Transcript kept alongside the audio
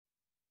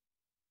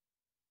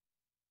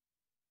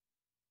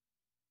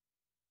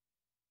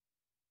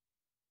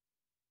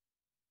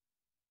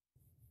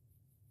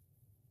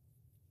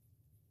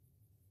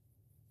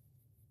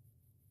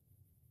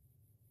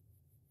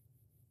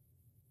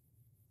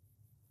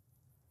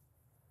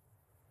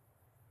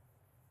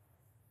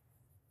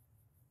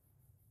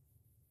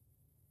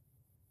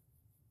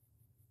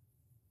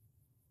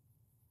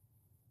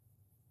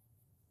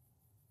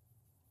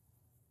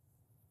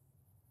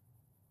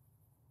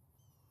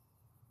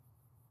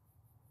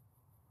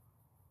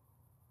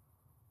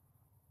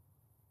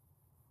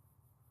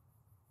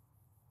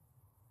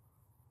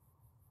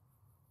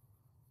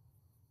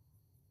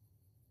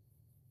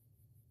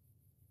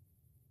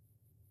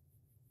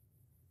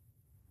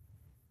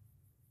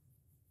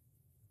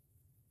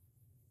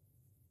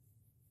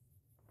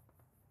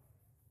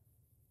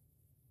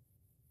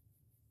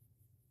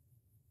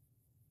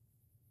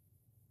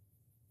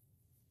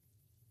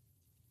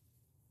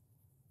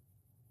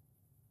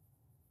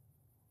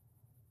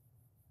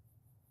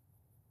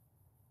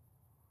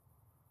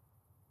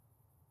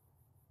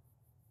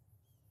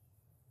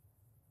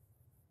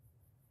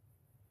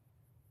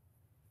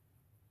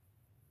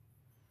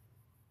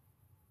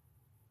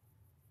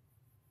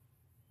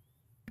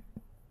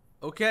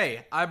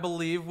Okay, I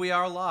believe we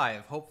are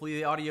live. Hopefully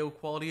the audio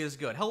quality is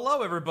good.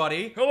 Hello,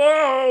 everybody.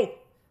 Hello!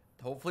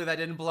 Hopefully that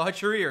didn't blow out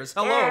your ears.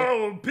 Hello.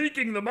 Oh, I'm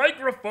peeking the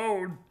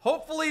microphone.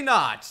 Hopefully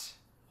not.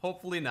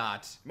 Hopefully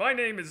not. My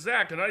name is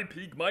Zach, and I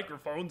peek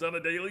microphones on a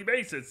daily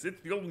basis.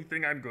 It's the only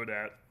thing I'm good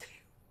at.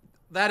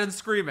 That and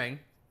screaming.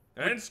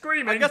 And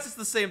screaming. I guess it's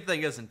the same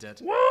thing, isn't it?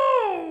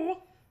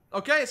 Whoa!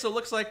 Okay, so it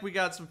looks like we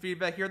got some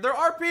feedback here. There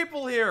are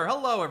people here.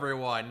 Hello,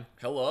 everyone.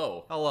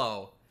 Hello.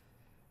 Hello.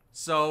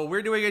 So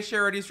we're doing a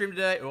charity stream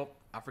today. Oh,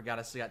 I forgot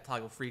I still got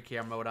toggle free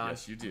cam mode on.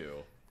 Yes, you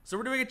do. So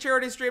we're doing a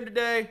charity stream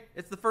today.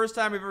 It's the first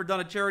time we've ever done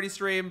a charity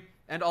stream,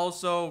 and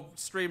also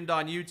streamed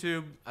on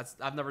YouTube.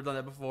 I've never done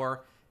that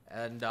before,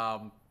 and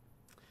I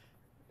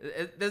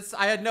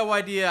had no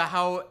idea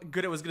how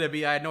good it was going to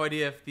be. I had no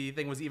idea if the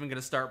thing was even going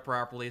to start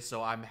properly,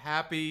 so I'm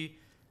happy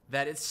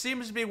that it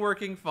seems to be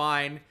working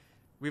fine.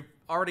 We've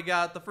already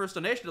got the first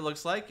donation, it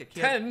looks like.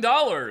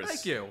 $10.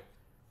 Thank you.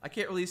 I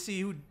can't really see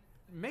who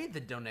made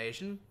the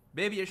donation.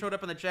 Maybe it showed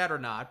up in the chat or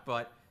not,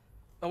 but...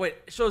 Oh, wait.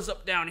 It shows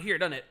up down here,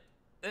 doesn't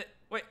it?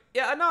 Wait.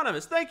 Yeah,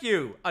 Anonymous. Thank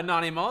you,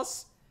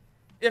 Anonymous.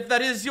 If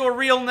that is your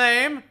real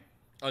name.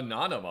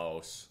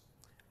 Anonymous.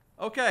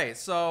 Okay,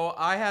 so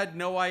I had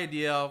no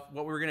idea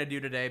what we were going to do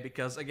today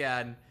because,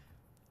 again,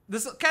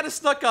 this kind of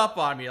snuck up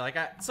on me. Like,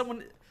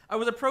 I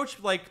was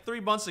approached like 3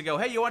 months ago.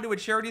 Hey, you want to do a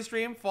charity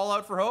stream,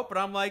 Fallout for Hope? And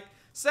I'm like,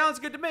 sounds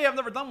good to me. I've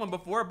never done one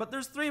before, but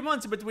there's 3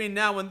 months in between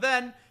now and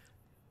then.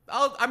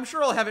 I'm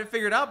sure I'll have it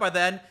figured out by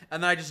then,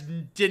 and then I just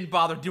didn't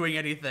bother doing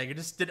anything. I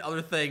just did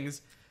other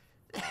things.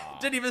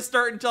 Didn't even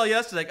start until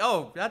yesterday. Like,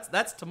 oh,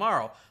 that's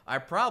tomorrow. I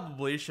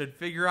probably should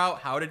figure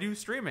out how to do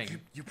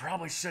streaming. You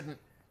probably shouldn't.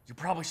 You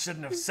probably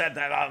shouldn't have said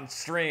that on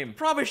stream.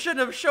 Probably shouldn't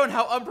have shown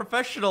how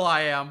unprofessional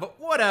I am, but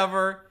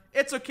whatever.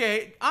 It's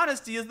okay.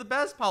 Honesty is the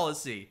best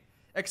policy,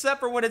 except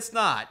for when it's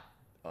not.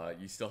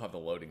 You still have the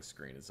loading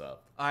screen is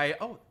up. I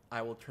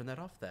will turn that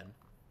off then.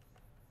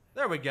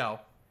 There we go.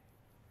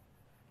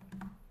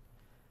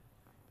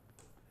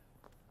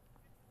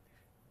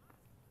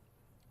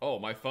 Oh,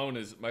 my phone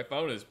is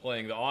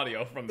playing the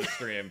audio from the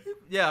stream.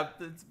 Yeah,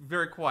 it's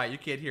very quiet. You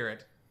can't hear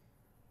it.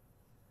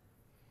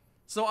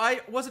 So I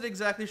wasn't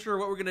exactly sure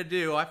what we're going to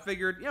do. I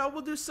figured,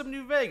 we'll do some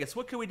New Vegas.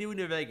 What can we do in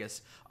New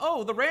Vegas?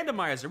 Oh, the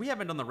randomizer. We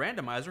haven't done the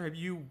randomizer. Have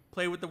you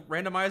played with the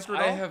randomizer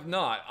at all? I have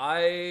not.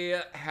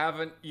 I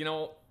haven't,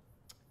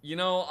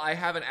 I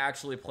haven't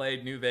actually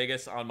played New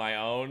Vegas on my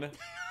own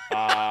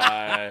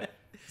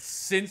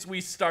since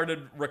we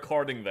started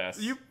recording this.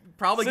 You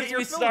probably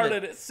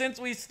since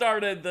we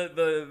started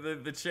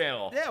the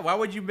channel. Yeah, why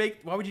would you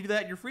do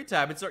that in your free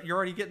time? You're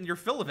already getting your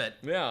fill of it.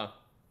 Yeah.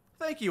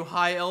 Thank you,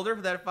 High Elder,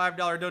 for that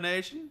 $5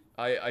 donation.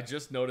 I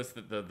just noticed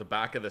that the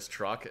back of this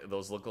truck,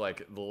 those look like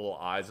the little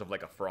eyes of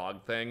like a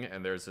frog thing,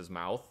 and there's his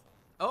mouth.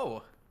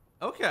 Oh,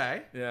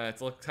 okay. Yeah,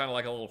 it's kind of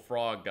like a little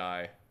frog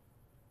guy.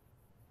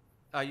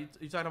 You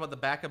talking about the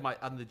back of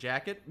on the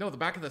jacket? No, the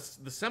back of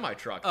the semi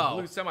truck, the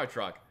blue semi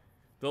truck.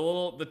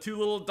 The two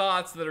little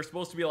dots that are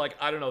supposed to be like,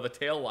 I don't know, the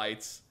tail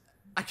lights.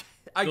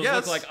 I those guess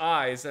look like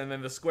eyes, and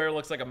then the square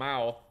looks like a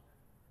mouth.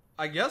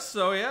 I guess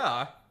so,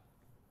 yeah.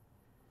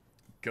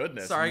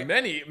 Goodness, sorry.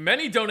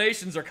 Many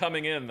donations are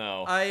coming in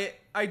though.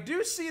 I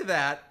do see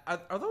that.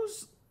 Are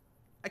those?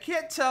 I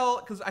can't tell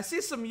because I see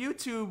some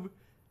YouTube.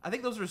 I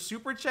think those are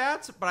super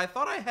chats, but I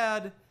thought I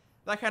had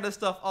that kind of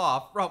stuff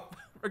off. Well,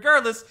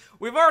 regardless,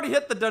 we've already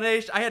hit the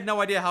donation. I had no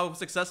idea how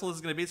successful this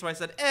is going to be, so I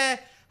said,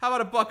 how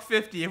about $150?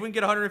 If we can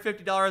get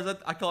 $150,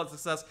 I call it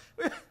success.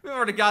 We've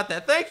already got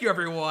that. Thank you,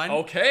 everyone.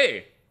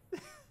 Okay.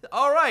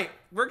 All right,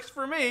 works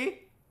for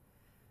me.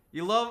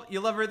 You love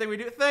everything we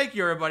do. Thank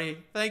you, everybody.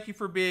 Thank you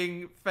for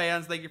being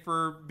fans. Thank you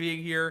for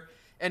being here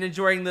and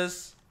enjoying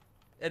this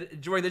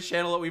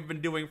channel that we've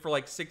been doing for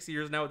like 6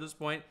 years now at this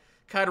point.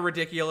 Kind of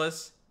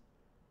ridiculous.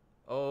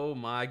 Oh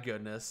my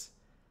goodness.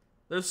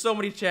 There's so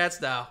many chats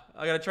now.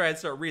 I gotta try and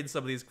start reading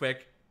some of these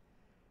quick.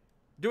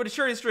 Doing a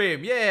charity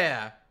stream,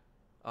 yeah.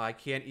 Oh, I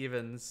can't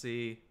even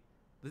see.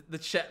 The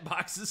chat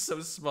box is so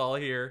small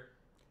here.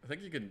 I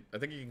think you can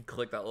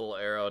click that little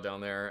arrow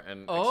down there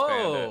and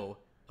expand it.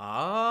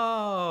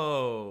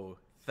 Oh,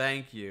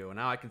 thank you.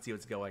 Now I can see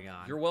what's going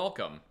on. You're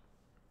welcome.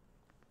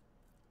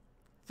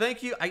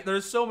 Thank you.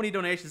 There's so many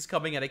donations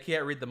coming in. I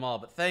can't read them all,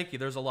 but thank you.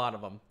 There's a lot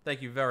of them.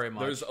 Thank you very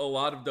much. There's a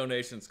lot of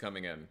donations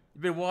coming in.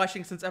 You've been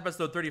watching since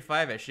episode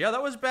 35-ish. Yeah,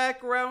 that was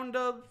back around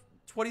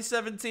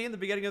 2017, the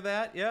beginning of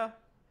that. Yeah.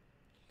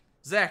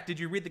 Zach, did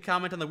you read the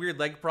comment on the weird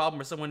leg problem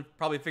where someone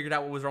probably figured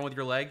out what was wrong with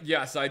your leg?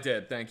 Yes, I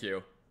did. Thank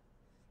you.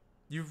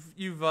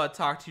 You've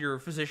talked to your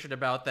physician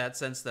about that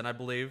since then, I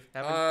believe.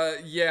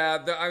 Yeah.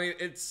 I mean,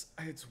 it's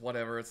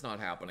whatever. It's not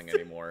happening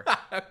anymore.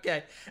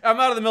 Okay, I'm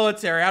out of the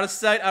military. Out of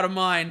sight, out of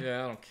mind.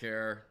 Yeah, I don't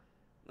care.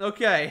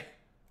 Okay.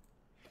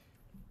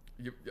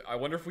 I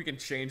wonder if we can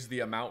change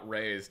the amount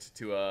raised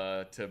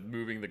to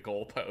moving the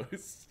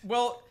goalposts.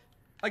 Well,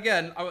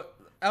 again,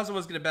 as I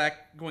was going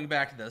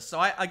back to this, so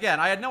I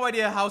had no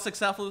idea how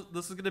successful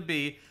this was going to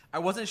be. I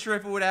wasn't sure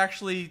if it would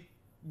actually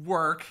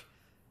work,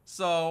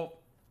 so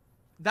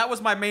that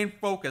was my main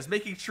focus,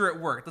 making sure it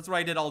worked. That's what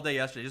I did all day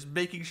yesterday, just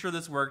making sure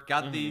this worked.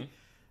 Got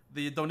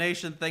the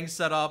donation thing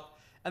set up,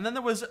 and then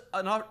there was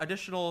an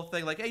additional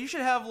thing like, hey, you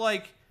should have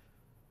like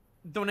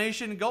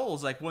donation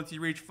goals. Like once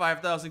you reach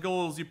 5,000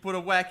 goals, you put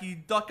a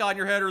wacky duck on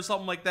your head or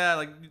something like that.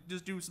 Like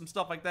just do some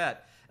stuff like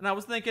that. And I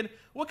was thinking,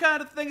 what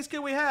kind of things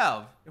can we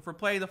have if we're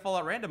playing the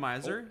Fallout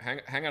randomizer? Oh,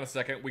 hang on a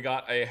second. We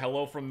got a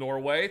hello from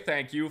Norway.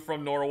 Thank you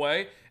from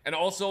Norway. And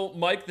also,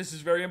 Mike, this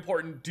is very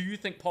important. Do you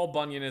think Paul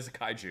Bunyan is a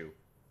kaiju?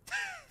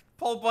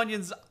 Paul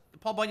Bunyan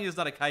is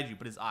not a kaiju,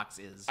 but his ox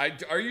is.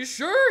 Are you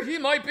sure? He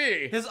might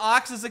be. His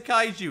ox is a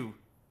kaiju.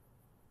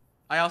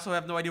 I also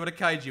have no idea what a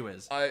kaiju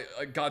is.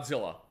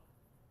 Godzilla.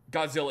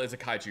 Godzilla is a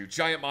kaiju.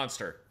 Giant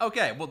monster.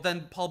 Okay, well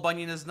then Paul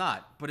Bunyan is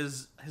not, but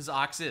his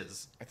ox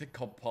is. I think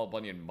Paul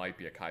Bunyan might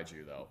be a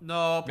kaiju, though. No,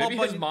 Paul Maybe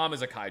Bunyan, his mom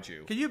is a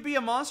kaiju. Can you be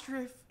a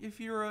monster if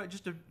you're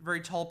just a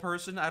very tall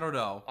person? I don't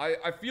know.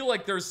 I feel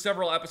like there's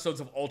several episodes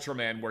of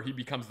Ultraman where he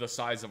becomes the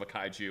size of a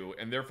kaiju,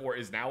 and therefore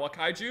is now a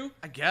kaiju?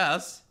 I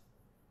guess.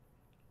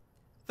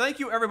 Thank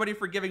you, everybody,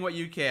 for giving what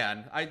you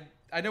can.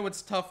 I know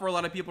it's tough for a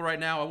lot of people right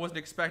now. I wasn't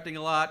expecting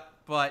a lot,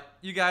 but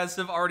you guys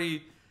have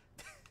already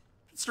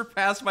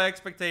surpassed my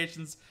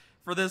expectations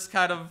for this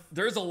kind of...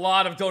 There's a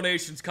lot of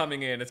donations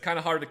coming in. It's kind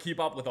of hard to keep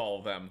up with all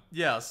of them.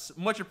 Yes,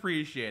 much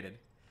appreciated.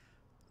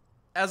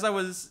 As I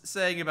was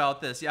saying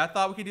about this, yeah, I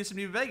thought we could do some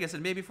New Vegas,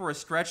 and maybe for a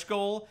stretch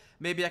goal,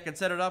 maybe I could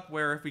set it up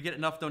where if we get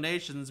enough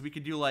donations, we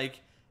could do,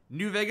 like,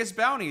 New Vegas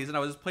bounties, and I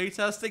was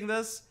playtesting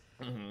this.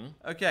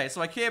 Okay,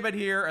 so I came in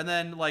here, and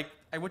then, like,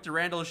 I went to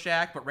Randall's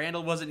shack, but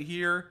Randall wasn't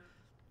here.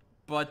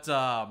 But,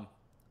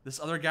 this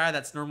other guy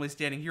that's normally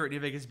standing here at New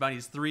Vegas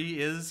Bounties 3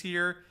 is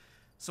here.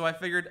 So I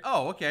figured,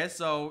 oh, okay,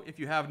 so if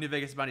you have New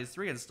Vegas Bounties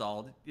 3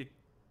 installed, it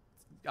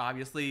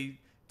obviously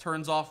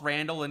turns off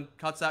Randall and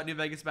cuts out New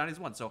Vegas Bounties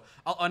 1. So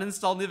I'll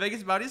uninstall New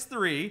Vegas Bounties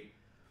 3,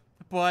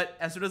 but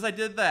as soon as I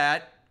did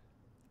that,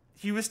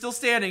 he was still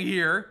standing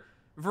here.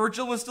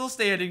 Virgil was still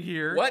standing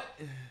here. What?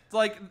 It's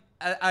like,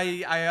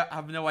 I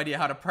have no idea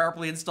how to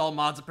properly install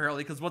mods,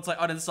 apparently, because once I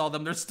uninstall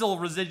them, there's still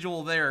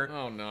residual there.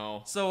 Oh,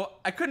 no. So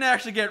I couldn't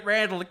actually get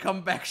Randall to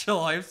come back to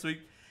life.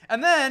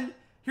 And then,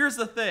 here's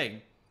the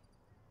thing.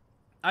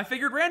 I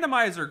figured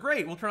randomizer,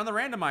 great, we'll turn on the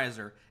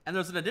randomizer. And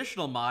there's an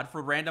additional mod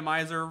for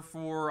randomizer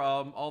for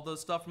all the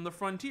stuff from the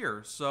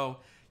Frontier. So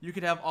you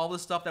could have all the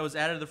stuff that was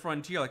added to the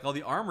Frontier, like all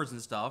the armors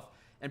and stuff,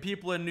 and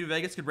people in New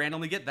Vegas could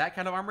randomly get that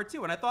kind of armor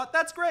too. And I thought,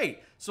 that's great,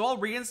 so I'll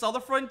reinstall the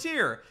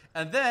Frontier.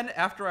 And then,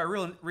 after I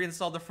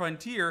reinstalled the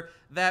Frontier,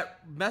 that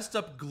messed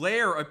up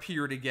glare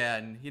appeared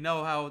again. You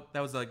know how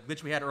that was a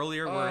glitch we had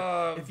earlier,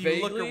 where if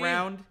you look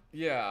around...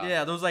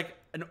 Yeah, there was like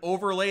an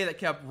overlay that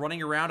kept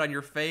running around on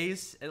your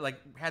face. It like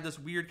had this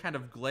weird kind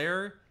of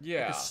glare.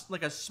 Yeah.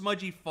 Like a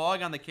smudgy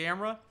fog on the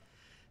camera.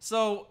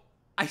 So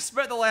I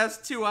spent the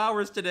last 2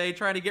 hours today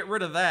trying to get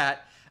rid of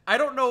that. I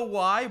don't know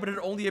why, but it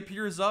only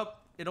appears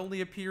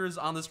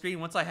on the screen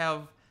once I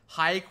have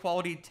high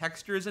quality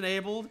textures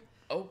enabled.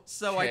 Okay.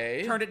 So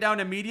I turned it down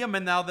to medium,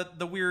 and now that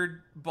the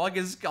weird bug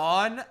is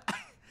gone,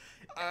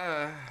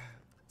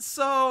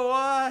 so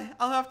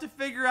I'll have to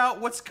figure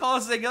out what's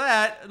causing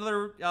that.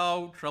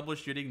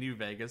 Troubleshooting New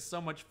Vegas, so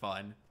much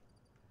fun.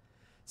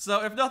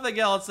 So if nothing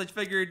else, I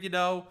figured,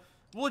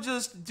 we'll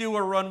just do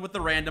a run with the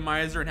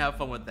randomizer and have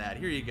fun with that.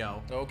 Here you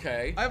go.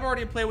 Okay. I've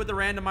already played with the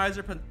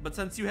randomizer, but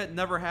since you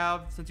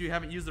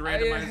haven't used the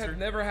randomizer,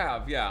 never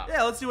have. Yeah.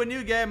 Yeah, let's do a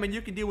new game, and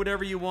you can do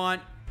whatever you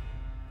want.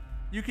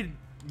 You can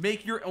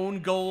make your own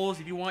goals.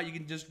 If you want, you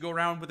can just go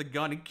around with a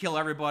gun and kill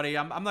everybody.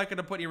 I'm not going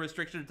to put any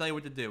restriction to tell you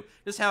what to do.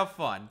 Just have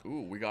fun.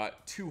 Ooh, we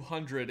got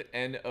 200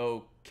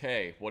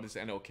 NOK. What is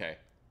NOK?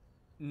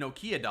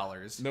 Nokia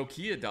dollars.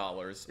 Nokia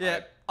dollars.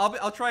 Yeah,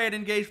 I'll try and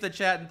engage with the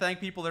chat and thank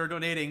people that are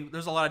donating.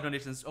 There's a lot of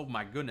donations. Oh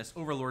my goodness,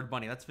 Overlord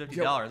money. That's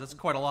 $50. That's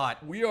quite a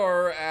lot. We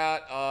are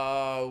at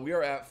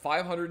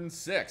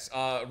 506.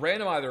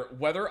 Randomizer,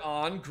 weather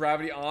on,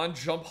 gravity on,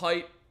 jump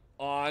height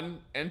on,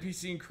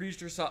 NPC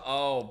increased your size.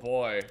 Oh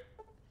boy.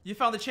 You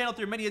found the channel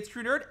through Many It's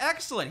True Nerd?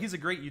 Excellent. He's a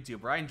great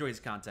YouTuber. I enjoy his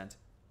content.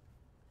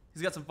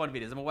 He's got some fun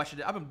videos. I'm gonna watch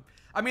it.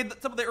 I mean,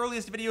 some of the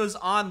earliest videos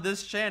on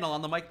this channel,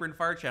 on the Mike Burn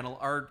Fire channel,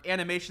 are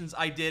animations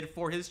I did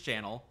for his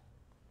channel.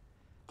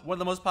 One of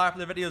the most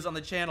popular videos on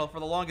the channel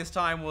for the longest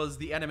time was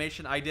the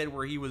animation I did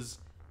where he was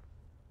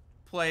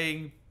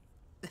playing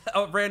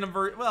a random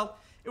well,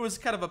 it was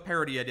kind of a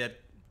parody I did.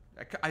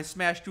 I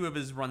smashed 2 of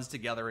his runs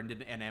together and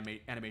did an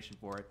animation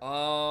for it.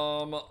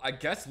 I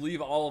guess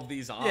leave all of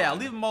these on. Yeah,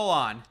 leave them all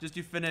on. Just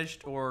you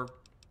finished, or...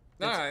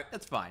 Alright.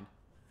 That's fine.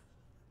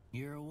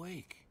 You're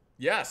awake.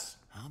 Yes.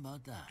 How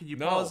about that? Can you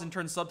pause and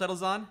turn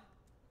subtitles on?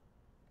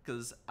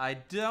 Because I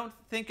don't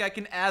think I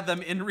can add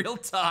them in real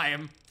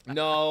time.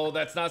 No,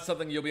 that's not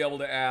something you'll be able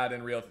to add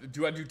in real...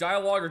 Do I do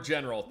dialogue or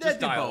general?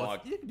 Just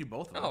dialogue. Both. You can do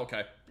both of them. Oh,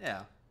 okay.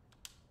 Yeah.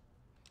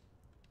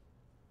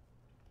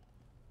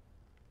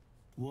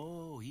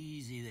 Whoa,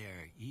 easy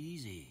there,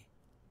 easy.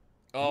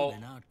 Oh,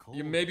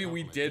 maybe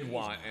we did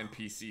want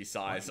NPC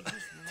size.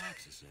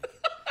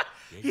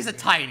 He's a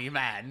tiny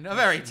man, a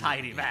very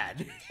tiny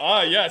man.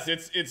 Ah, yes,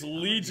 it's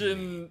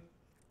Legion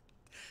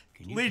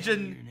Can you Legion tell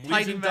me your name?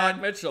 Tiny Legion Man.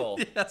 Doc Mitchell.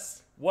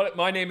 Yes. What?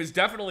 My name is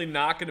definitely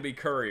not going to be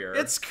Courier.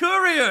 It's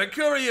Courier!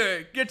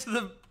 Courier! Get to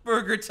the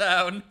Burger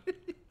Town.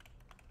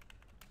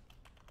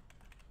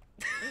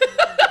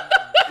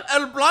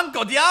 El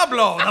Blanco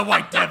Diablo, the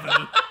White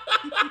Devil.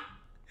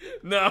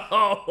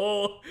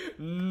 No.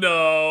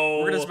 No.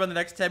 We're gonna spend the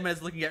next 10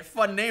 minutes looking at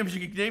fun names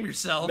you can name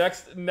yourself.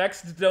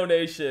 Next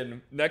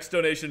donation. Next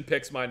donation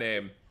picks my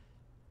name.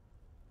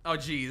 Oh,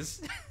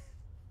 jeez.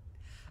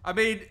 I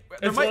mean,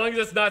 As long as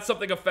it's not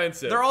something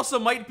offensive. there also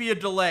might be a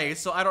delay,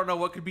 so I don't know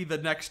what could be the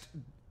next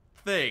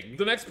thing.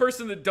 The next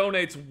person that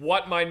donates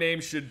what my name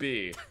should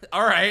be.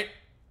 All right.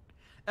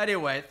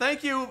 Anyway,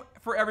 thank you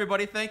for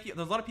everybody. Thank you.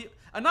 There's a lot of people.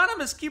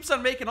 Anonymous keeps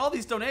on making all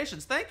these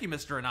donations. Thank you,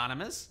 Mr.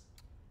 Anonymous.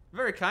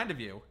 Very kind of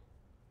you.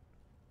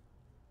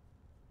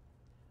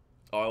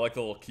 Oh, I like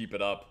the little keep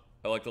it up.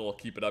 I like the little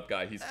keep it up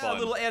guy. He's A fun.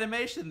 little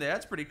animation there.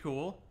 That's pretty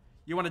cool.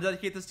 You want to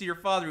dedicate this to your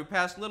father who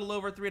passed a little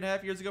over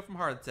 3.5 years ago from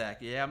heart attack.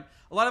 Yeah,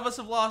 a lot of us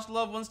have lost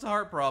loved ones to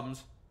heart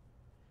problems.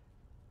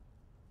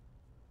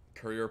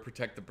 Courier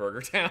protect the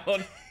Burger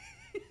Town.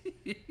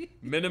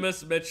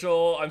 Minimus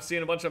Mitchell. I'm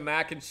seeing a bunch of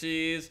mac and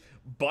cheese.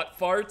 Butt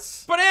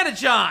farts. Banana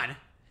John!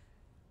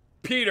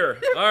 Peter.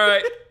 All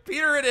right.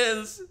 Peter it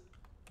is.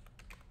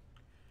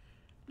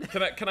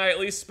 Can I at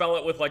least spell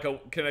it with like a?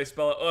 Can I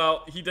spell it?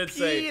 Well, he did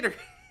say. Peter.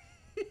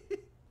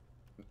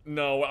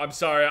 No, I'm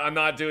sorry. I'm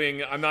not doing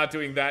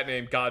that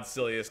name. God's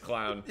silliest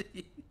clown.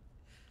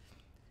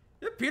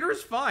 Yeah, Peter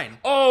is fine.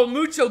 Oh,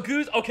 Mucho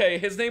Goose. Okay,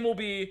 his name will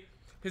be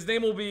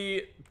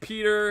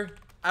Peter.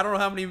 I don't know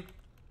how many.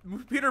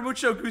 Peter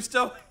Mucho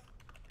Gusto.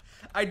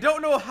 I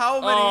don't know how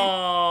many.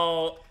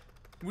 Oh,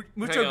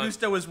 Mucho hang on.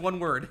 Gusto is one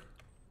word.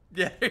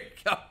 Yeah, there you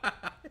go.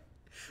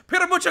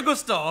 Peter Mucho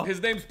Gusto.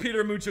 his name's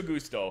Peter Mucho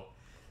Gusto.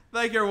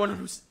 Thank you, everyone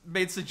who's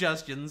made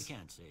suggestions.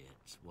 Can't say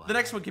it's why. The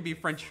next one could be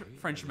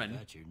Frenchman.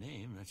 That's your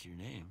name. That's your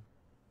name.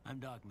 I'm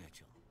Doc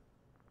Mitchell.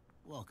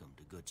 Welcome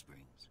to Good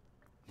Springs.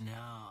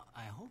 Now,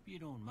 I hope you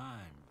don't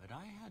mind, but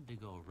I had to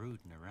go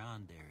rooting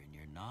around there in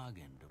your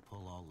noggin to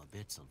pull all the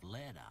bits of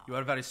lead out. You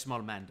are a very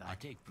small man, I Doc.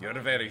 take You're a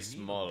pride very in you,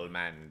 small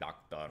man,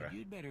 doctor. but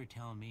you'd better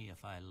tell me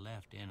if I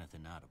left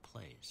anything out of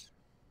place.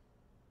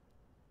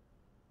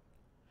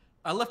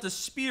 I left a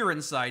spear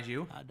inside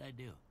you, How'd I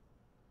do?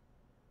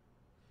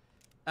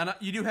 and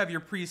you do have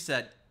your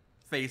preset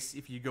face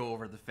if you go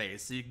over the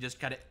face, so you can just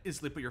kind of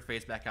instantly put your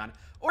face back on.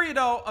 Or, you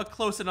know, a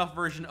close enough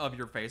version of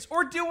your face.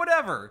 Or do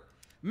whatever.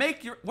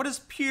 Make your... What does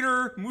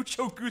Peter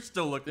Mucho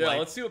Gusto look Yeah, like?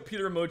 let's see what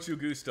Peter Mucho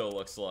Gusto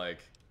looks like.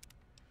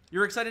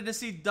 You're excited to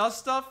see Dust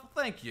stuff?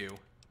 Thank you.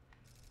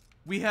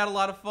 We had a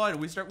lot of fun.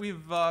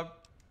 We've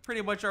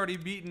pretty much already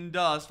beaten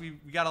Dust. We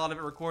got a lot of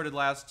it recorded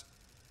last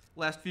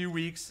few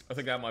weeks. I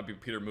think that might be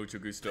Peter Mucho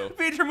Gusto.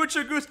 Peter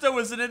Mucho Gusto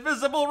is an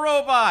invisible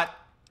robot.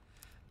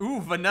 Ooh,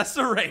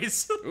 Vanessa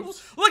Race.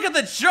 Oops. Look at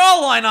the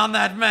jawline on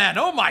that man.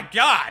 Oh my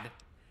god.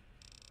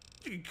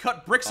 You can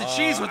cut bricks of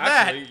cheese with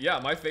Actually, that. yeah,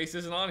 my face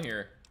isn't on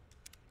here.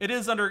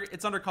 It's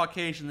under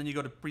Caucasian, then you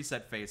go to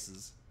preset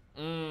faces.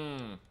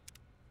 Mmm.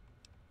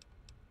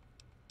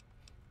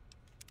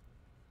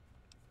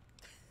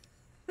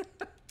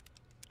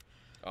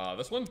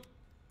 This one?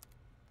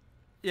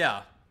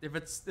 Yeah.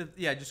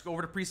 Yeah, just go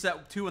over to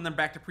preset 2 and then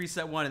back to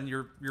preset 1 and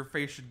your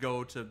face should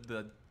go to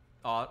the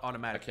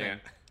automatic thing.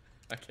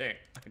 I can't.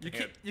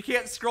 You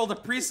can't scroll to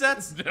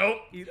presets? Nope.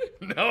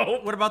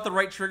 Nope. What about the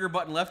right trigger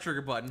button, left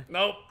trigger button?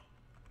 Nope.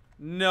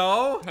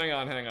 No. Hang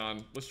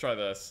on. Let's try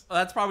this. Oh,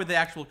 that's probably the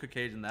actual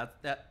Caucasian.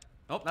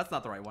 Oh, that's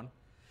not the right one.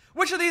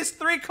 Which of these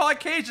 3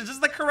 Caucasians is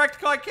the correct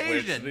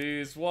Caucasian? Which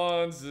these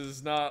ones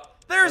is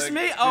not. There's like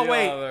me. Oh the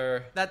wait,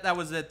 other. that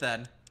was it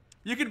then.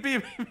 You could be.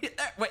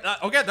 Wait,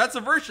 okay, that's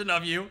a version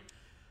of you.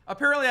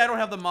 Apparently, I don't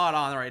have the mod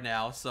on right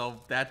now,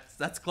 so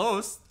that's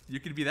close. You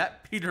could be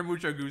that Peter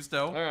Mucho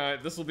Gusto. All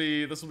right, this will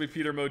be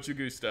Peter Mucho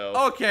Gusto.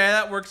 Okay,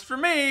 that works for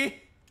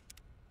me.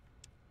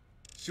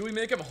 Should we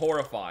make him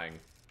horrifying?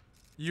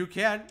 You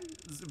can.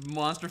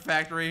 Monster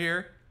Factory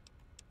here.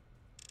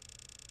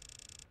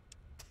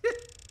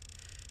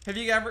 Have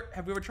you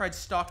ever tried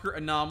Stalker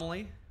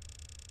Anomaly?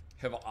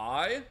 Have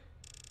I?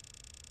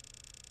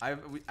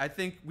 I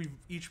think we've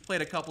each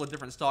played a couple of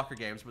different Stalker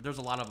games, but there's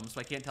a lot of them, so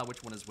I can't tell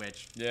which one is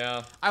which.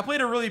 Yeah. I played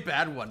a really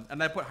bad one,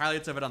 and I put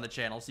highlights of it on the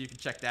channel, so you can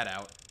check that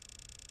out.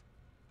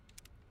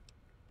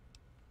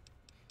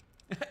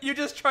 You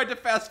just tried to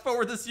fast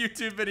forward this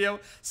YouTube video.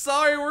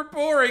 Sorry, we're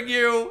boring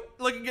you.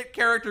 Looking at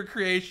character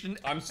creation.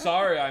 I'm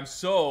sorry, I'm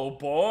so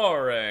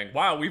boring.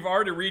 Wow, we've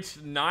already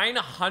reached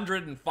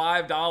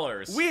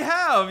 $905. We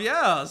have,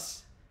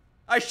 yes.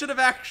 I should have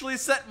actually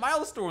set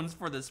milestones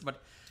for this,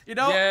 but you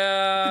know,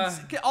 Yeah.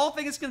 all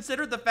things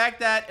considered, the fact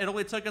that it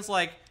only took us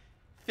like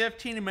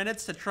 15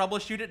 minutes to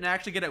troubleshoot it and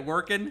actually get it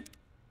working,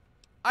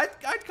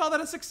 I'd call that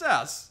a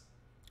success.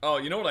 Oh,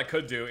 you know what I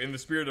could do in the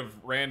spirit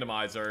of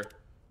randomizer?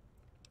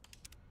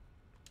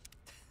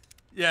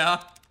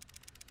 Yeah.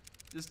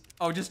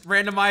 Just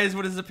randomize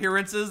what his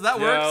appearance is. That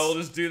works. Yeah, we'll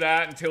just do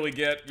that until we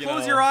get,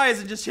 Close your eyes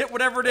and just hit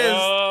whatever it is.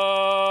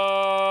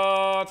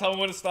 Tell him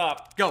when to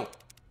stop. Go.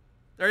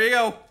 There you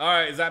go. All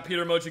right, is that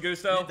Peter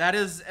Mochagusto? That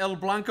is El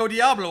Blanco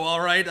Diablo,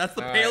 all right. That's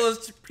the All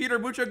palest Peter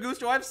Mucho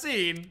Gusto I've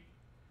seen.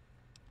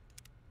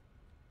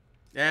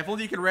 Yeah, if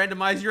only you could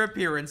randomize your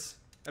appearance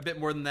a bit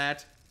more than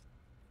that.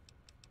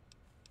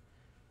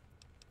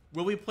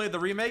 Will we play the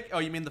remake? Oh,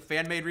 you mean the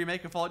fan-made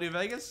remake of Fallout New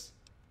Vegas?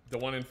 The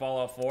one in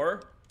Fallout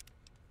 4?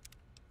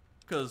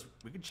 Because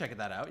we could check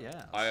that out,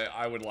 yeah.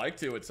 I would like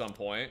to at some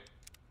point.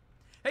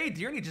 Hey,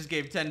 Dearney just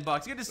gave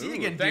 $10. Good to see you Ooh,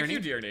 again, thank Dearney. you,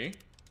 Dearney.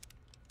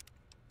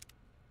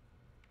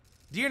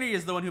 Dearney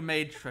is the one who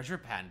made Treasure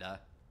Panda.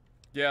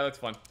 Yeah, that's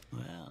fun.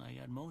 Well, I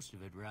got most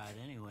of it right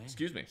anyway.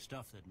 Excuse me.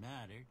 Stuff that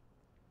mattered.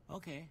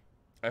 Okay.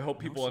 I hope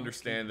people No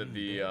understand that sense the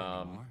keeping you there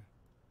anymore.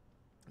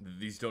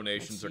 these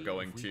donations are Let's see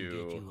going if we can get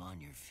to you on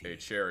your a feet.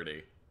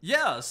 charity.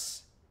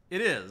 Yes,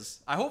 it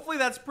is. Hopefully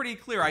that's pretty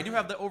clear. I do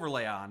have the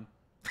overlay on.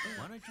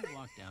 Why don't you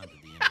walk down to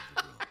the end of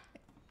the room?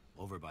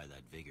 Over by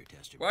that vigor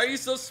tester. Why are you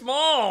so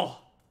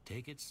small?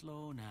 Take it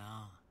slow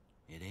now.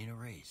 It ain't a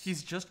race.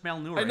 He's just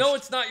malnourished. I know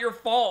it's not your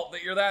fault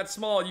that you're that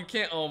small. You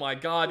can't. Oh my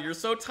God, you're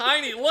so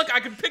tiny. Look,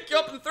 I can pick you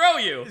up and throw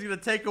you. He's gonna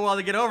take a while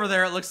to get over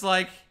there. It looks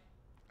like.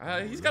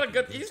 He's got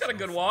a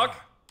good walk.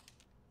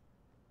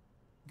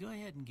 Go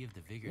ahead and give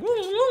the vigor Woo,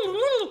 tester. woo,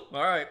 woo.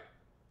 All right,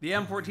 The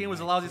M14 was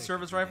a lousy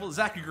service rifle.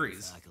 Zach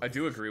agrees. I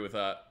do agree with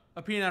that.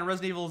 Opinion on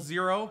Resident Evil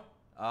 0.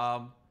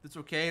 It's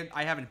okay.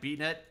 I haven't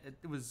beaten it.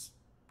 It was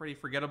pretty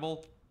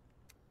forgettable.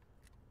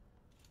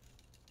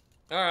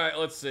 All right,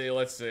 let's see.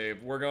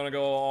 We're gonna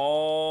go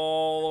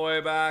all the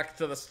way back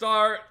to the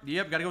start.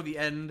 Yep, gotta go to the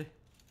end.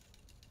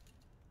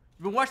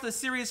 You've been watching the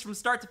series from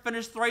start to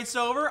finish thrice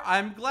over.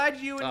 I'm glad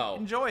you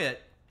enjoy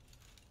it.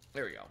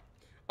 There we go.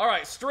 All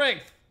right,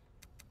 strength.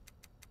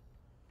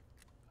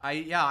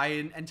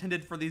 I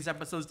intended for these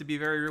episodes to be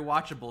very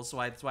rewatchable, so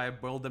that's why I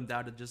boiled them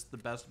down to just the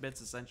best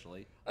bits,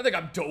 essentially. I think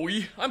I'm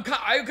doughy. I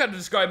kind of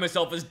describe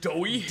myself as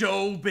doughy.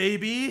 Dough,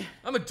 baby.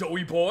 I'm a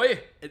doughy boy.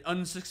 An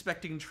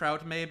unsuspecting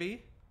trout,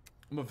 maybe.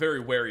 I'm a very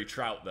wary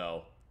trout,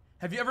 though.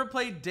 Have you ever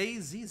played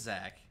DayZ,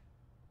 Zach?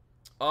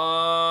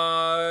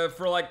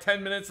 For like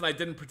 10 minutes, and I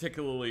didn't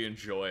particularly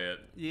enjoy it.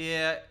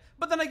 Yeah,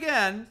 but then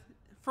again,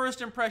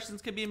 first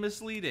impressions can be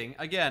misleading.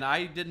 Again,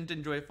 I didn't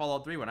enjoy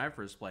Fallout 3 when I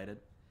first played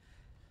it.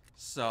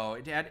 So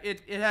it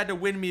had to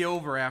win me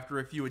over after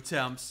a few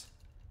attempts.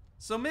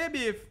 So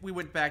maybe if we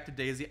went back to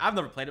DayZ, I've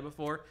never played it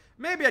before,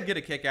 maybe I'd get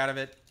a kick out of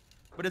it.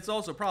 But it's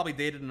also probably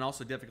dated and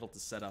also difficult to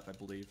set up, I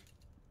believe.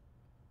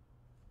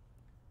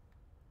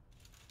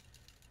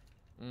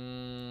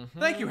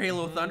 Thank you,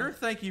 Halo Thunder.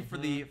 Thank you for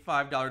the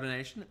 $5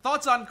 donation.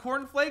 Thoughts on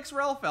cornflakes?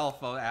 Ralph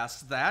Alpha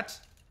asks that.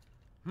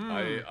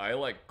 I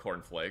like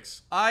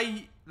cornflakes.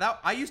 I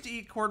used to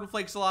eat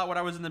cornflakes a lot when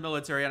I was in the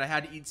military, and I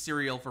had to eat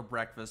cereal for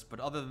breakfast. But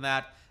other than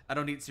that, I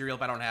don't eat cereal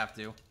if I don't have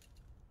to.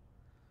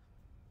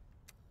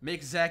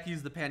 Make Zach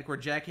use the Pancore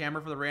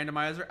jackhammer for the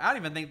randomizer. I don't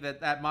even think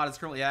that mod is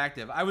currently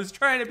active. I was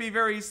trying to be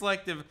very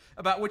selective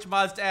about which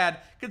mods to add,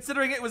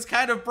 considering it was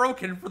kind of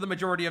broken for the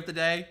majority of the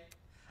day.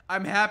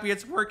 I'm happy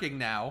it's working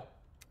now.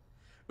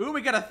 Ooh,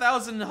 we got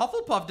 1,000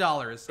 Hufflepuff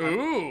dollars.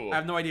 Ooh. I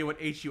have no idea what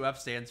HUF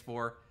stands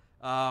for.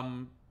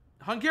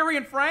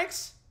 Hungarian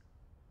francs?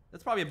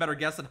 That's probably a better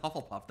guess than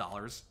Hufflepuff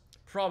dollars.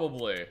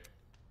 Probably.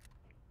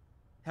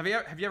 Have you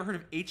ever heard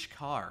of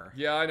H-Car?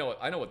 Yeah, I know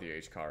what the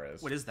H-Car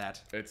is. What is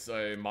that? It's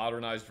a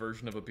modernized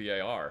version of a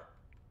BAR.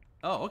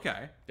 Oh,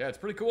 okay. Yeah, it's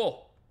pretty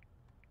cool.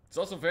 It's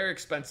also very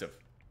expensive.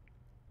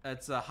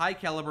 It's a high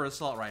caliber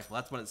assault rifle.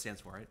 That's what it stands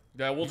for, right?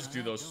 Yeah, we'll just do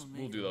That those. don't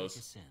We'll make do a lick those.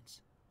 of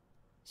sense.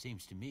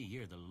 Seems to me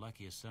you're the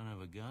luckiest son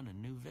of a gun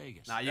in New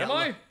Vegas. Nah, yeah, Am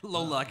I?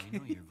 low luck. You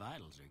know your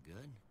vitals are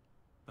good,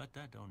 but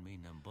that don't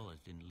mean them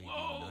bullets didn't leave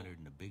you nuttered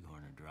and a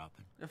bighorn are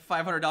dropping. A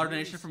 $500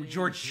 donation from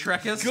George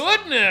Trekus.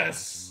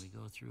 Goodness! Can we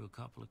go through a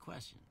couple of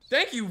questions?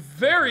 Thank you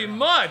very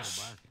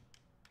much.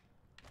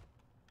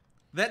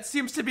 That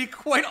seems to be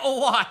quite a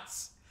lot.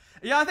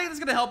 Yeah, I think that's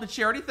going to help the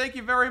charity. Thank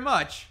you very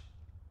much.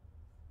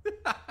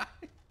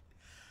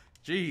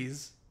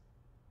 Jeez.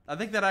 I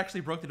think that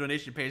actually broke the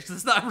donation page because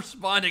it's not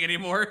responding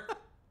anymore.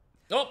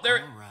 Oh,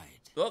 there. All right.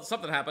 Oh,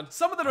 something happened.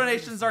 Some of the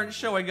donations aren't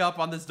showing up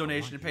on this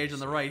donation page on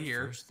the right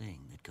here. First thing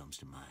that comes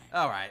to mind.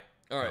 All right.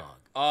 All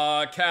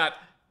right. Cat.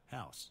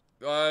 House.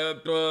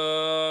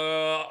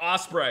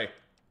 Osprey.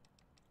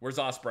 Where's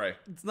Osprey?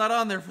 It's not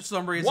on there for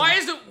some reason. Why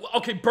is it?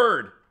 Okay,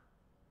 bird.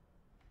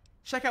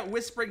 Check out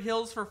Whispering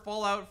Hills for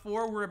Fallout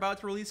 4. We're about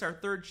to release our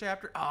 3rd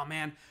chapter. Oh,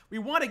 man. We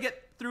want to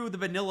get through the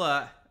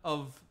vanilla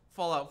of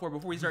Fallout 4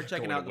 before we start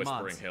checking Going out to the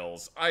Whispering mods.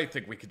 Hills. I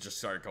think we could just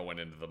start going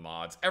into the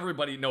mods.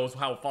 Everybody knows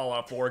how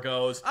Fallout 4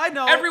 goes. I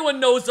know.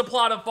 Everyone knows the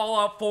plot of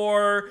Fallout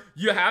 4.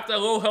 You have to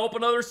go help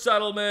another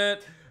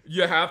settlement.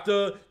 You have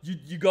to,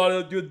 you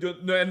gotta,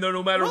 and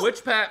no matter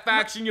which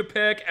faction you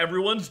pick,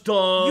 everyone's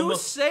dumb. You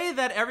say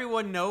that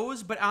everyone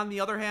knows, but on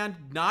the other hand,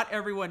 not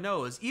everyone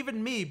knows.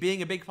 Even me,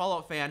 being a big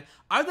Fallout fan,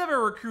 I've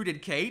never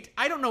recruited Kate.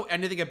 I don't know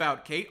anything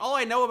about Kate. All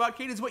I know about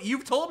Kate is what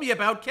you've told me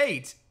about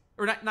Kate.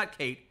 Or not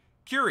Kate,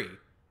 Curie.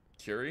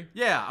 Curie?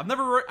 Yeah, I've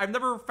never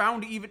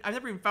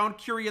even found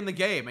Curie in the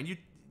game, and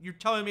you're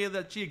telling me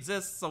that she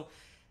exists. So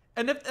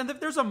And if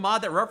there's a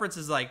mod that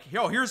references like,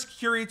 yo, here's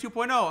Curie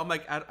 2.0, I'm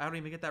like, I don't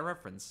even get that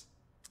reference.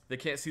 They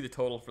can't see the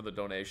total for the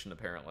donation,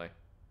 apparently.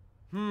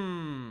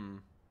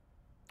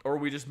 Or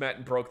we just met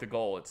and broke the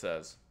goal, it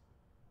says.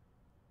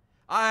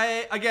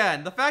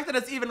 Again, the fact that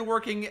it's even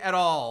working at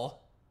all.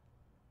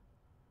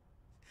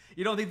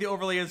 You don't think the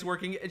overlay is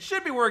working? It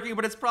should be working,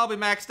 but it's probably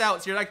maxed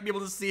out, so you're not going to be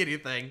able to see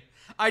anything.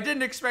 I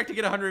didn't expect to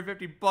get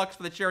 $150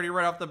 for the charity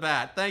right off the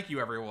bat. Thank you,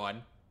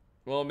 everyone.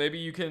 Well, maybe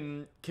you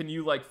can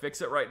you, like,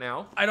 fix it right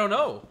now? I don't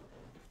know.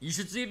 You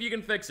should see if you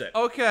can fix it.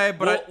 Okay,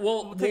 but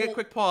we'll take a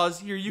quick pause.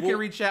 Here, you can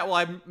read chat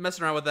while I'm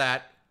messing around with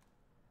that.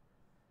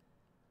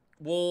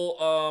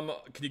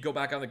 Well, can you go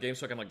back on the game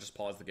so I can, like, just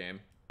pause the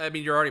game? I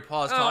mean, you're already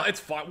paused. Oh, it's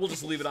fine. We'll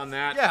just leave it on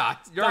that. Yeah.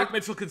 Doc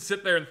Mitchell can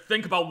sit there and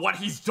think about what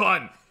he's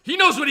done. He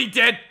knows what he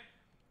did.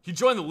 He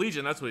joined the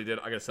Legion. That's what he did.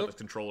 I gotta set this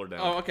controller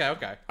down. Oh,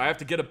 okay. I have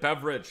to get a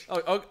beverage.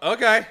 Oh,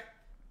 okay.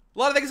 A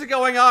lot of things are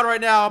going on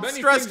right now. I'm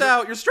stressed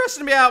out. You're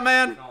stressing me out,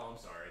 man. No, I'm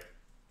sorry.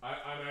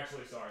 I'm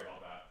actually sorry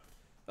about that.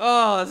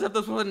 Oh, as if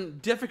this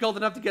wasn't difficult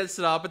enough to get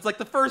set up. It's like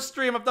the first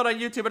stream I've done on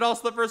YouTube, and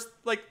also the first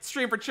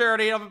stream for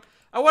charity. I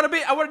want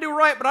to do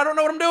right, but I don't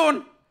know what I'm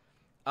doing.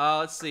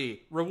 Let's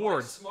see.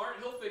 Rewards. Smart,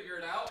 he'll figure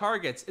it out.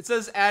 Targets. It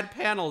says add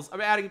panels.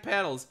 I'm adding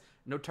panels.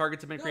 No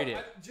targets have been created.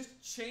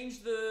 Just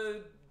change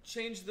the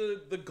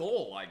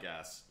goal, I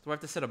guess. Do I have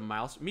to set a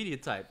mouse media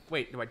type?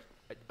 Wait, do I?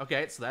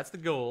 Okay, so that's the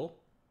goal.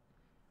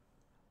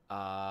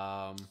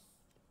 All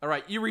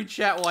right, you read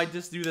chat while I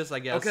just do this, I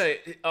guess. Okay,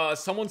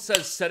 someone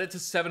says set it to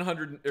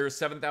 700 or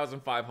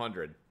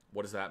 7,500.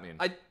 What does that mean?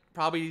 I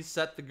probably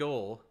set the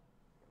goal.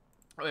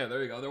 Oh yeah,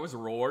 there you go. There was a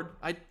reward.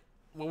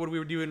 What would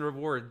we do in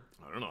reward?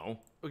 I don't know.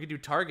 We could do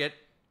target.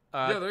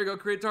 Yeah, there you go.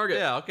 Create target.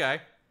 Yeah,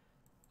 okay.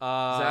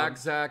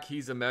 Zach,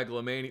 he's a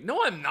megalomaniac.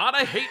 No, I'm not.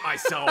 I hate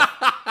myself.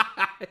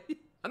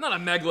 I'm not a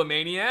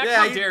megalomaniac.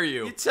 Yeah, How dare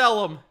you? You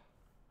tell him.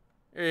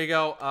 There you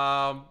go.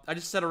 I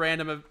just set a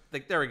random.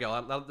 There we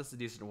go. That's a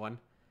decent one.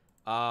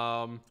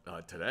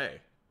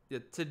 Today. Yeah,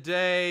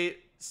 today.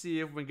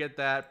 See if we can get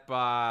that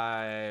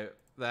by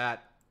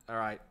that. All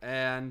right,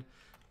 and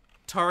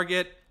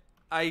target.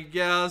 I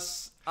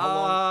guess.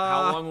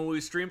 How long will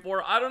we stream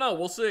for? I don't know.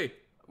 We'll see.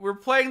 We're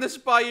playing this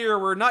by ear.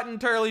 We're not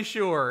entirely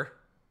sure.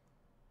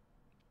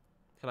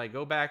 Can I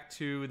go back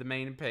to the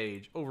main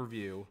page?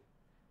 Overview.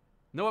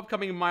 No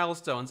upcoming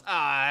milestones.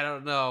 I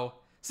don't know.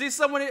 See,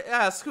 someone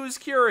asked, who's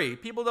Curie?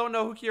 People don't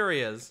know who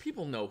Curie is.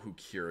 People know who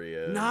Curie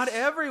is. Not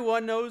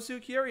everyone knows who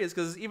Curie is,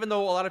 because even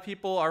though a lot of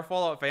people are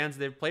Fallout fans,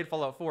 they've played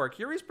Fallout 4,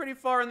 Curie's pretty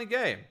far in the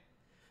game.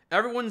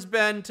 Everyone's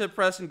been to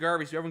Press and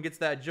Garvey, so everyone gets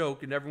that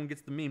joke, and everyone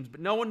gets the memes,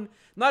 but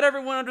not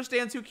everyone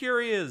understands who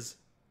Curie is.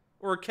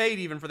 Or Kate,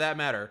 even, for that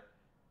matter.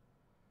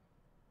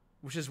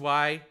 Which is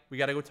why we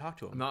gotta go talk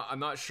to him. I'm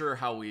not sure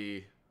how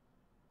we...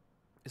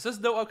 It says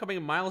no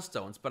upcoming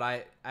milestones, but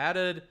I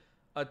added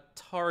a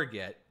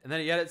target, and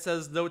then yet it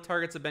says no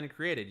targets have been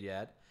created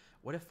yet.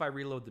 What if I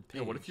reload the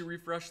page? Yeah, what if you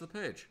refresh the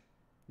page?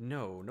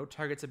 No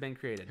targets have been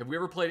created. Have we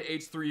ever played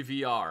H3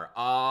 VR?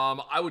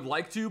 I would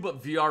like to,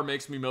 but VR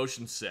makes me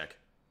motion sick.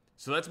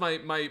 So that's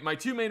my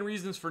two main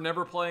reasons for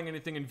never playing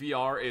anything in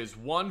VR is,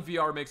 one,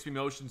 VR makes me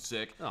motion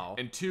sick,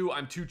 and two,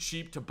 I'm too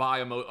cheap to buy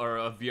a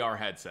VR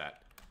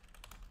headset.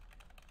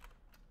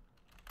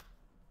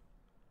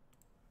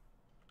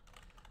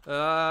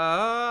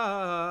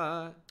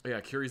 Yeah,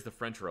 Curie's the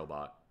French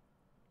robot.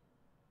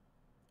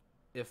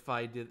 If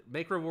I did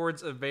make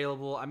rewards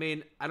available, I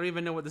mean, I don't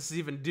even know what this is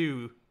even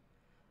do.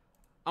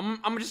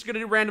 I'm just gonna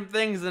do random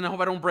things and I hope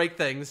I don't break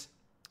things.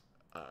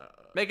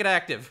 Make it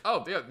active.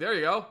 Oh, yeah, there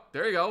you go.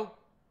 There you go.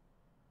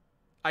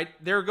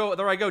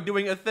 There I go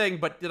doing a thing,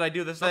 but did I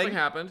do the thing? Something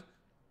happened.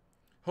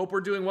 Hope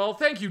we're doing well.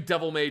 Thank you,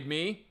 Devil Made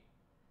Me.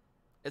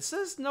 It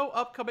says no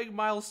upcoming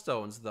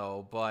milestones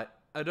though, but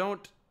I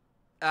don't.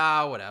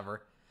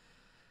 Whatever.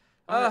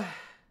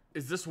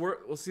 Is this where?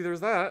 Well, see,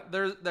 there's that.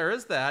 There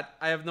is that.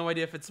 I have no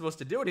idea if it's supposed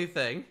to do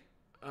anything.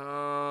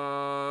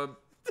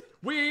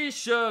 We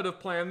should have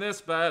planned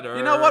this better.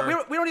 You know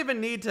what? We don't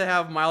even need to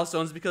have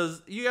milestones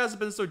because you guys have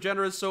been so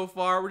generous so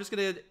far. We're just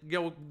gonna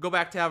go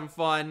back to having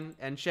fun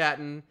and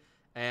chatting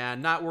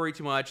and not worry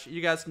too much.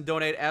 You guys can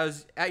donate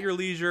at your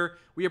leisure.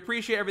 We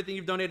appreciate everything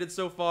you've donated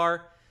so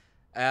far,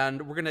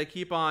 and we're gonna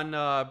keep on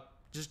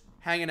just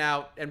hanging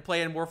out and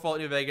playing more Fallout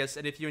New Vegas.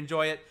 And if you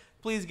enjoy it,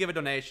 please give a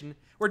donation.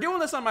 We're doing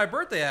this on my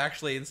birthday,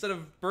 actually. Instead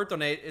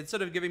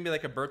of giving me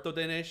like a birthday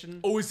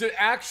donation. Oh, is it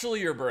actually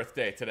your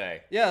birthday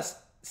today?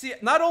 Yes. See,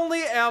 not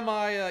only am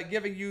I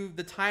giving you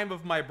the time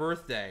of my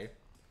birthday,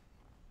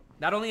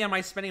 not only am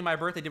I spending my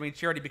birthday doing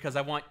charity because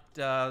I want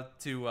I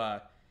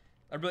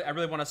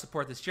really want to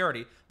support this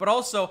charity, but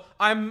also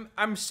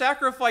I'm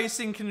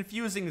sacrificing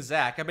confusing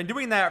Zach. I've been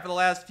doing that for the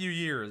last few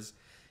years.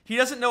 He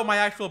doesn't know my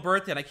actual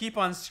birthday, and I keep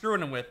on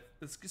screwing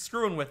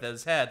with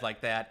his head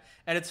like that,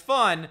 and it's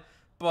fun,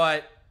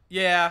 but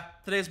Yeah,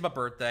 today's my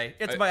birthday.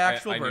 It's my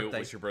actual birthday. I knew it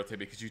was your birthday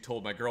because you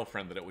told my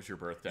girlfriend that it was your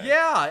birthday.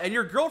 Yeah, and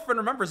your girlfriend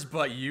remembers,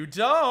 but you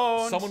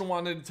don't. Someone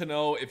wanted to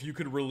know if you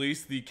could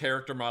release the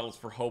character models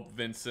for Hope,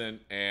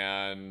 Vincent,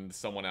 and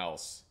someone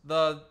else.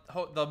 The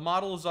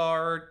models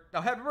are...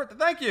 Oh, happy birthday.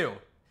 Thank you.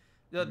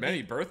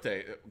 Many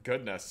birthday.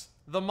 Goodness.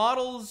 The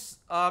models,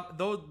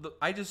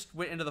 I just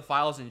went into the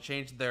files and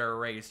changed their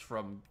race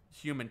from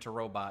human to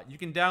robot. You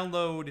can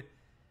download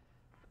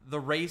the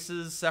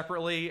races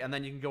separately, and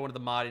then you can go into the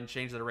mod and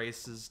change the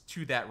races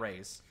to that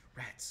race.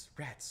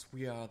 Rats,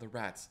 we are the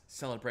rats,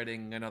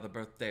 celebrating another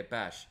birthday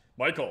bash.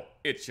 Michael.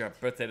 It's your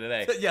birthday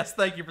today. Yes,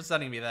 thank you for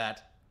sending me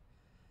that.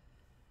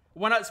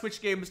 Why not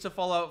switch games to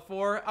Fallout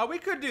 4? We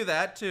could do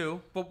that, too.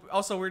 But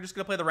also, we're just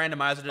going to play the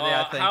randomizer today,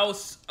 I think.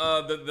 House,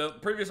 the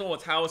previous one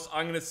was House.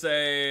 I'm going to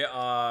say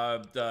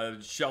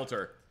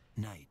Shelter.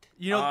 Night.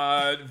 You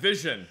know,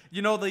 Vision.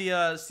 You know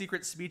the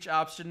secret speech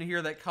option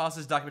here that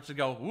causes documents to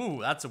go, ooh,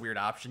 that's a weird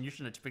option. You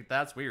shouldn't have picked that.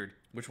 That's weird.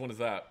 Which one is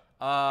that?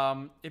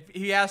 If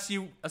he asks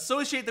you,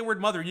 associate the word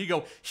mother, and you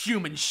go,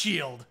 human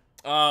shield.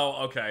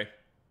 Oh, okay.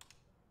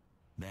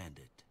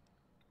 Bandit.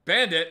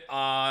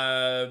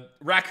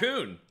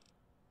 Raccoon.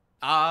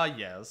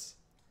 Yes.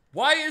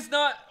 Why is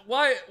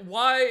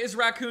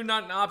raccoon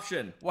not an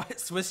option? Why,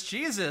 Swiss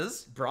cheese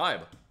is.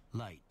 Bribe.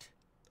 Light.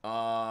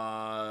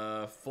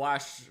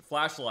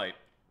 Flashlight.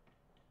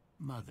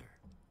 Mother.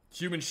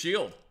 Human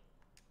shield.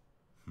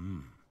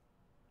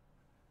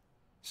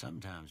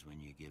 Sometimes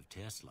when you give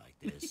tests like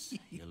this,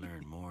 you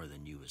learn more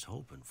than you was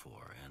hoping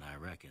for, and I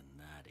reckon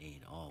that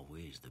ain't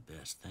always the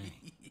best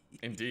thing.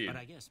 Indeed. But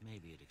I guess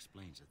maybe it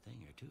explains a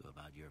thing or two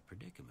about your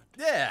predicament.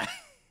 Yeah.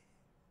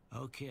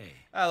 Okay.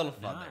 A little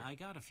fun now, there. I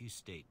got a few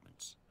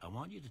statements. I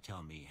want you to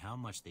tell me how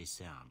much they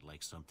sound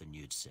like something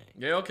you'd say.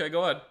 Yeah, okay,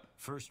 go ahead.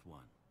 First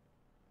one.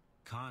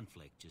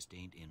 Conflict just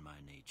ain't in my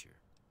nature.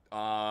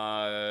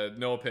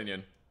 No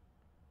opinion.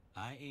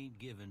 I ain't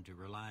given to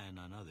relying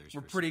on others.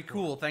 We're for pretty support.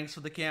 cool. Thanks for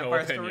the campfire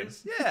opinion.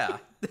 stories. Yeah.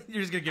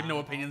 You're just going to give no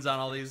I'm opinions on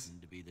all these.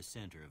 destined to be the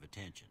center of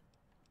attention.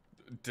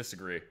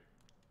 Disagree.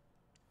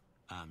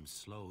 I'm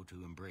slow to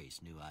embrace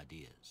new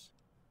ideas.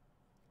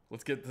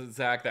 Let's get to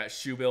Zach that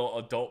Shoebill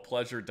adult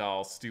pleasure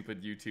doll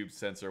stupid YouTube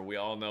censor. We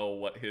all know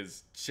what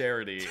his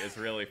charity is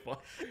really fun.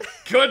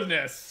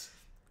 Goodness!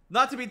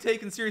 Not to be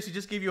taken seriously,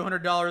 just gave you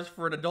 $100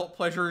 for an adult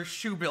pleasure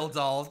shoe bill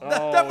doll. Oh,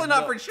 Definitely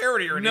not no. for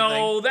charity or anything.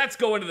 No, that's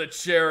going to the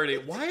charity.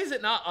 Why is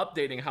it not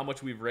updating how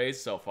much we've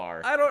raised so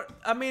far?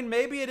 I mean,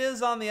 maybe it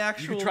is on the You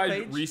actual can try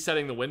page.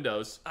 resetting the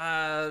windows.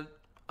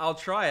 I'll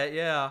try it,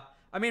 yeah.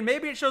 I mean,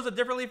 maybe it shows it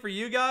differently for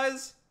you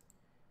guys.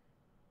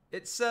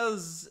 It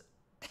says...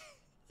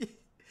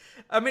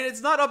 I mean,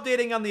 it's not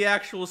updating on the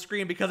actual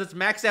screen because it's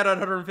maxed out at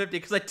 150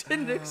 because I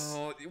didn't...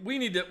 Oh, we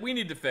need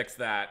to fix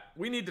that.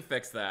 We need to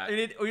fix that.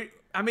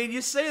 I mean,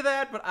 you say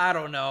that, but I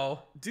don't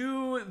know.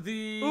 Do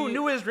the... Ooh,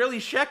 new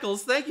Israeli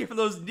shekels. Thank you for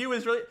those new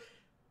Israeli...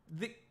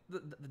 The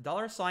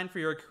dollar sign for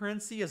your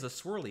currency is a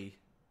swirly.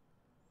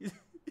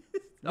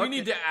 We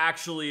need to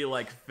actually,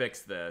 like,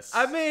 fix this.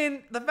 I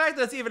mean, the fact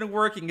that it's even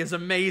working is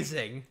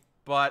amazing,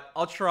 but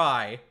I'll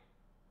try.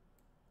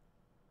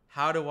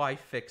 How do I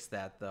fix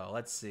that, though?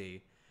 Let's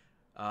see.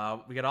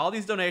 We got all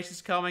these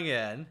donations coming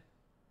in.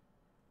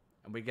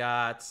 And we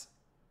got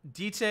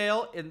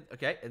detail in...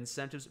 Okay,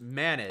 incentives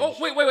manage. Oh,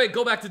 wait.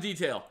 Go back to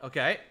detail.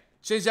 Okay.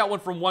 Change that one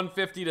from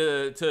 150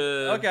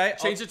 to... Okay.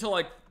 Change it to,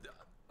 like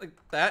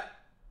that?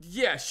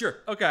 Yeah, sure.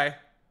 Okay.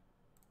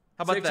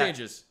 How about Save that?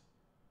 changes.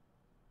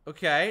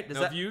 Okay. Does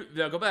that...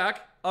 Now go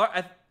back.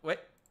 Wait.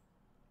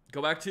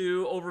 Go back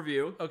to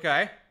overview.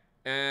 Okay.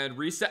 And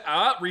reset...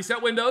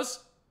 reset windows.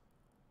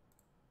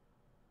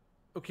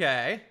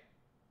 Okay.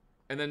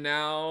 And then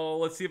now,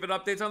 let's see if it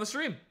updates on the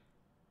stream.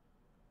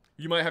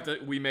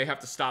 We may have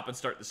to stop and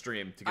start the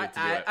stream to get to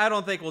do it. I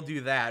don't think we'll do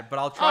that, but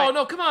I'll try. Oh,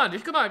 no, come on.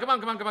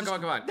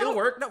 It'll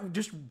work. No,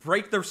 just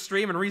break the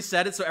stream and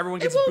reset it so everyone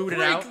gets It won't booted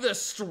out. break the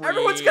stream.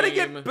 Everyone's gonna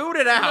get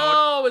booted out.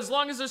 No, as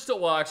long as they're still...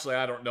 Well, actually,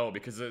 I don't know,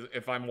 because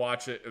if I'm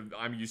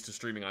used to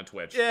streaming on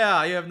Twitch.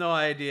 Yeah, you have no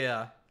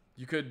idea.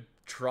 You could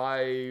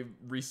try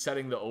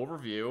resetting the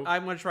overview.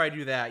 I'm gonna try to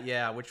do that,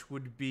 yeah, which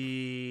would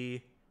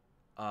be...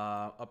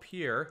 up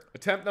here.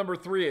 Attempt number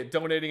 3 at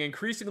donating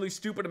increasingly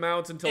stupid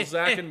amounts until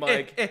Zach and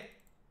Mike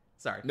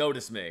Sorry.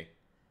 notice me.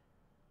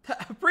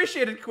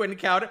 Appreciated, Quentin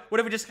Cowd. What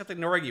if we just kept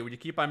ignoring you? Would you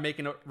keep on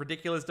making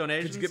ridiculous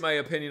donations? Could you get my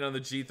opinion on the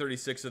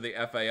G36 or the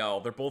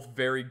FAL? They're both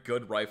very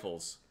good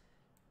rifles.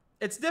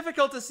 It's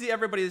difficult to see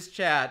everybody's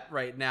chat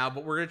right now,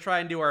 but we're going to try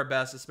and do our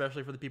best,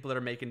 especially for the people that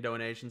are making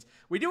donations.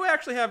 We do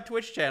actually have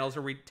Twitch channels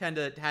where we tend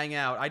to hang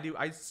out.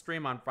 I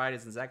stream on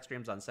Fridays and Zach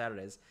streams on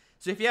Saturdays.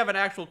 So if you have an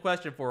actual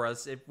question for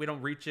us, if we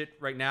don't reach it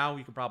right now,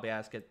 you can probably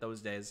ask it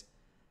those days.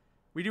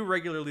 We do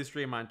regularly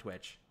stream on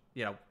Twitch.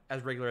 You know,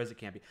 as regular as it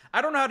can be.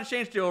 I don't know how to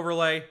change the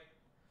overlay.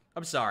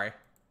 I'm sorry.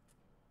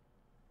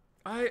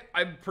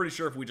 I'm pretty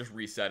sure if we just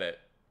reset it.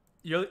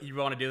 You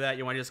want to do that?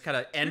 You want to just kind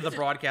of end the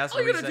broadcast?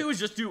 All you gotta do is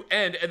just do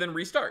end and then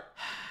restart.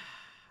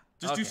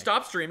 Just do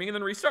stop streaming and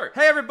then restart.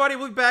 Hey everybody,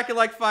 we'll be back in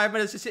like 5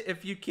 minutes. Just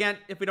if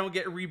we don't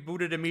get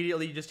rebooted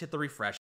immediately, you just hit the refresh.